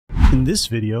In this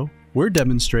video, we're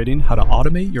demonstrating how to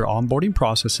automate your onboarding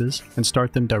processes and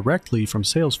start them directly from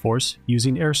Salesforce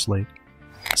using airSlate.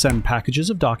 Send packages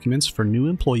of documents for new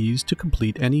employees to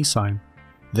complete and e-sign.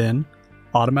 Then,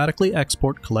 automatically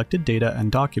export collected data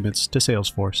and documents to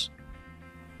Salesforce.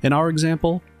 In our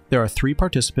example, there are 3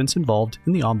 participants involved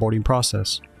in the onboarding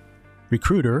process.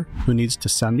 Recruiter, who needs to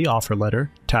send the offer letter,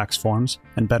 tax forms,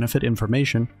 and benefit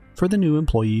information for the new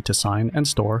employee to sign and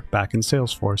store back in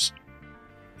Salesforce.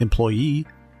 Employee,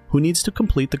 who needs to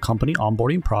complete the company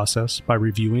onboarding process by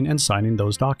reviewing and signing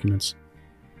those documents.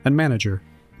 And manager,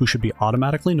 who should be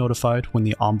automatically notified when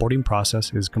the onboarding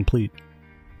process is complete.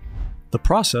 The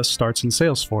process starts in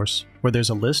Salesforce, where there's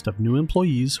a list of new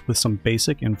employees with some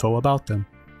basic info about them.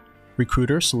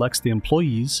 Recruiter selects the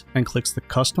employees and clicks the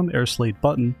custom airSlate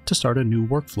button to start a new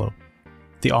workflow.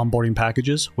 The onboarding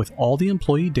packages with all the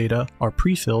employee data are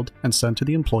pre-filled and sent to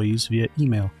the employees via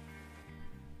email.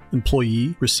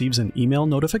 Employee receives an email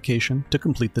notification to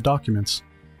complete the documents.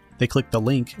 They click the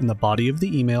link in the body of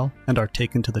the email and are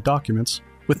taken to the documents,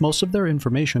 with most of their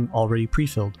information already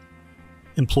pre-filled.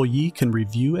 Employee can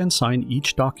review and sign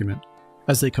each document.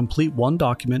 As they complete one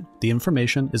document, the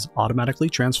information is automatically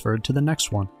transferred to the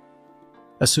next one.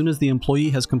 As soon as the employee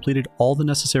has completed all the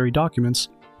necessary documents,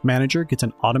 manager gets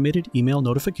an automated email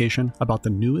notification about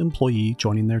the new employee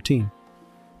joining their team.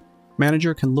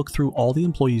 Manager can look through all the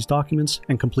employee's documents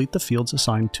and complete the fields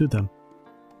assigned to them.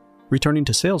 Returning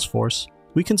to Salesforce,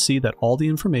 we can see that all the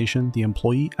information the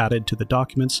employee added to the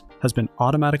documents has been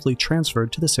automatically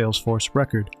transferred to the Salesforce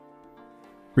record.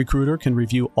 Recruiter can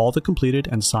review all the completed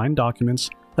and signed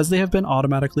documents as they have been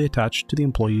automatically attached to the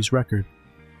employee's record.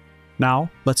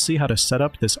 Now, let's see how to set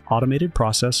up this automated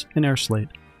process in airSlate.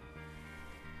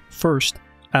 First,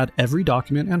 add every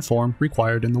document and form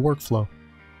required in the workflow.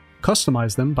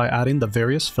 Customize them by adding the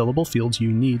various fillable fields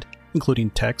you need,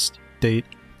 including text, date,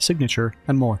 signature,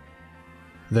 and more.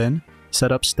 Then,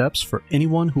 set up steps for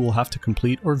anyone who will have to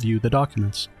complete or view the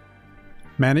documents.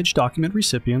 Manage document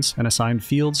recipients and assign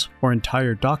fields or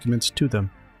entire documents to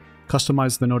them.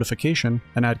 Customize the notification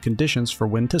and add conditions for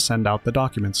when to send out the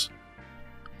documents.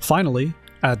 Finally,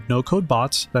 add no-code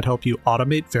bots that help you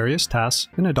automate various tasks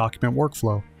in a document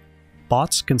workflow.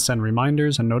 Bots can send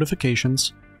reminders and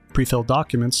notifications, pre-fill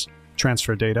documents,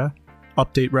 transfer data,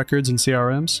 update records in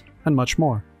CRMs, and much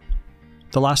more.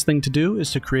 The last thing to do is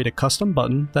to create a custom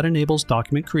button that enables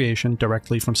document creation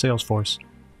directly from Salesforce.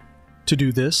 To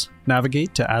do this,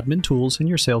 navigate to Admin Tools in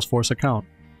your Salesforce account.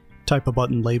 Type a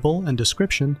button label and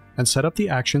description and set up the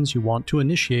actions you want to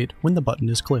initiate when the button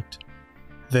is clicked.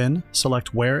 Then,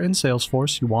 select where in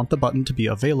Salesforce you want the button to be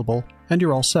available, and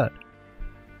you're all set.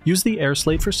 Use the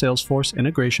airSlate for Salesforce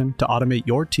integration to automate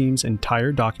your team's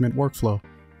entire document workflow.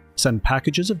 Send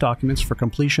packages of documents for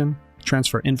completion,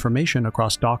 transfer information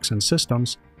across docs and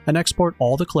systems, and export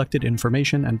all the collected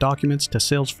information and documents to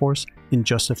Salesforce in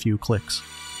just a few clicks.